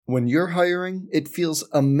When you're hiring, it feels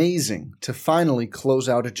amazing to finally close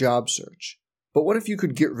out a job search. But what if you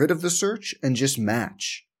could get rid of the search and just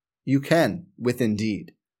match? You can with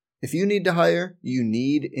Indeed. If you need to hire, you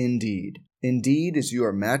need Indeed. Indeed is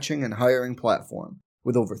your matching and hiring platform.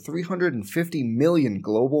 With over 350 million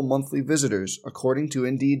global monthly visitors, according to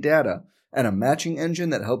Indeed data, and a matching engine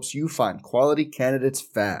that helps you find quality candidates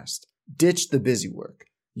fast. Ditch the busy work.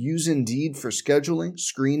 Use Indeed for scheduling,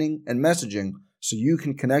 screening, and messaging so you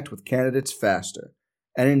can connect with candidates faster.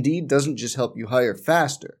 And Indeed doesn't just help you hire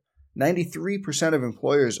faster. 93% of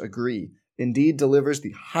employers agree Indeed delivers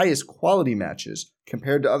the highest quality matches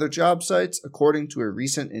compared to other job sites, according to a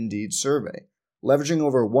recent Indeed survey. Leveraging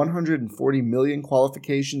over 140 million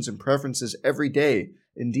qualifications and preferences every day,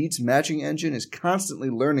 Indeed's matching engine is constantly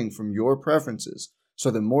learning from your preferences, so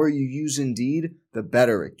the more you use Indeed, the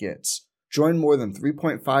better it gets. Join more than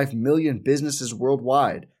 3.5 million businesses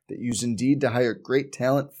worldwide that use Indeed to hire great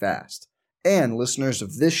talent fast. And listeners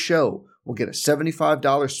of this show will get a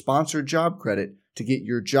 $75 sponsored job credit to get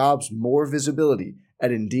your jobs more visibility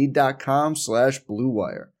at Indeed.com/Blue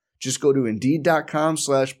Wire. Just go to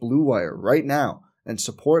Indeed.com/Blue Wire right now and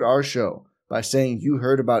support our show by saying you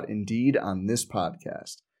heard about Indeed on this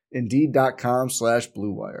podcast.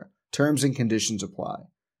 Indeed.com/Blue Wire. Terms and conditions apply.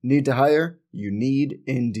 Need to hire? You need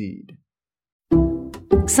Indeed.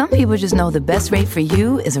 Some people just know the best rate for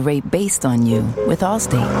you is a rate based on you with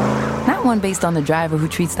Allstate. Not one based on the driver who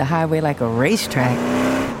treats the highway like a racetrack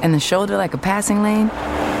and the shoulder like a passing lane.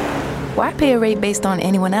 Why pay a rate based on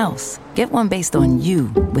anyone else? Get one based on you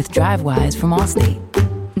with DriveWise from Allstate.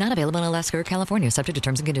 Not available in Alaska or California, subject to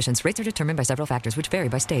terms and conditions. Rates are determined by several factors, which vary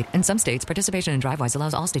by state. In some states, participation in DriveWise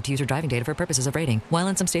allows Allstate to use your driving data for purposes of rating. While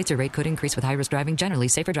in some states, your rate could increase with high-risk driving. Generally,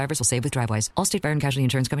 safer drivers will save with DriveWise. Allstate Fire and Casualty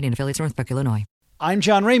Insurance Company and affiliates, Northbrook, Illinois. I'm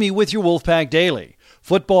John Ramey with your Wolfpack Daily.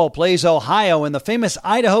 Football plays Ohio in the famous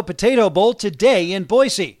Idaho Potato Bowl today in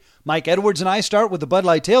Boise. Mike Edwards and I start with the Bud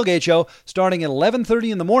Light Tailgate Show starting at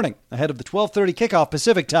 11:30 in the morning, ahead of the 12:30 kickoff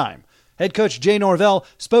Pacific time. Head coach Jay Norvell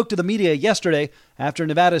spoke to the media yesterday after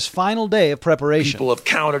Nevada's final day of preparation. People have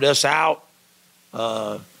counted us out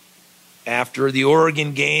after the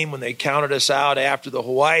Oregon game, when they counted us out after the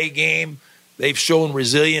Hawaii game. They've shown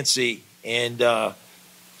resiliency and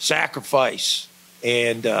sacrifice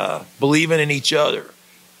and believing in each other.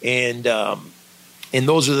 And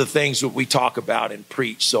those are the things that we talk about and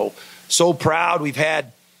preach. So proud. We've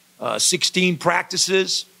had 16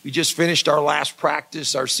 practices. We just finished our last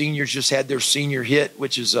practice. Our seniors just had their senior hit,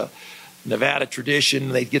 which is a Nevada tradition.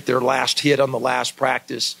 They get their last hit on the last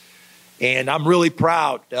practice. And I'm really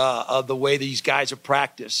proud of the way these guys have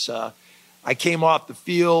practiced. I came off the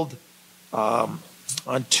field on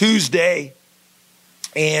Tuesday,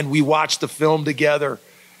 and we watched the film together.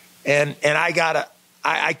 And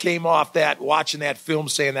I came off that, watching that film,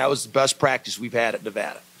 saying that was the best practice we've had at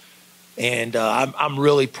Nevada. And I'm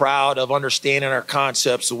really proud of understanding our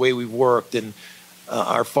concepts, the way we've worked, and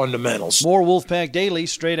our fundamentals. More Wolfpack Daily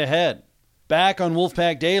straight ahead. Back on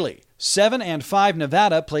Wolfpack Daily. 7-5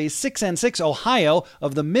 Nevada plays 6-6 Ohio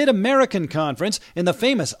of the Mid-American Conference in the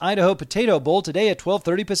famous Idaho Potato Bowl today at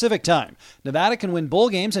 12:30 Pacific time. Nevada can win bowl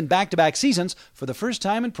games in back-to-back seasons for the first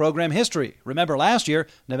time in program history. Remember last year,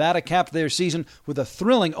 Nevada capped their season with a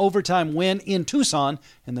thrilling overtime win in Tucson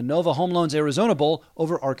in the Nova Home Loans Arizona Bowl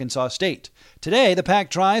over Arkansas State. Today, the Pack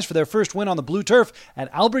tries for their first win on the blue turf at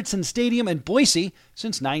Albertson Stadium in Boise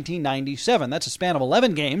since 1997. That's a span of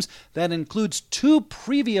 11 games that includes 2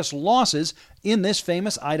 previous losses in this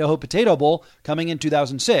famous Idaho Potato Bowl coming in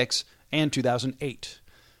 2006 and 2008.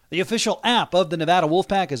 The official app of the Nevada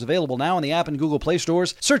Wolfpack is available now in the app and Google Play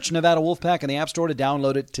stores. Search Nevada Wolfpack in the App Store to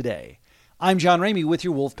download it today. I'm John Ramey with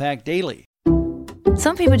your Wolfpack Daily.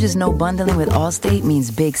 Some people just know bundling with Allstate means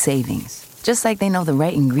big savings. Just like they know the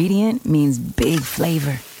right ingredient means big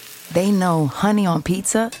flavor. They know honey on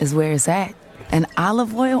pizza is where it's at. And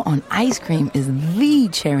olive oil on ice cream is the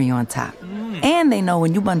cherry on top. And they know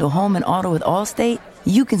when you bundle home and auto with Allstate,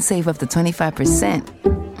 you can save up to 25%.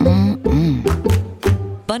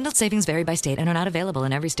 Bundled savings vary by state and are not available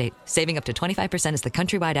in every state. Saving up to 25% is the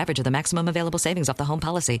countrywide average of the maximum available savings off the home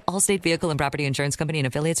policy. Allstate Vehicle and Property Insurance Company and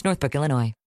affiliates, Northbrook, Illinois.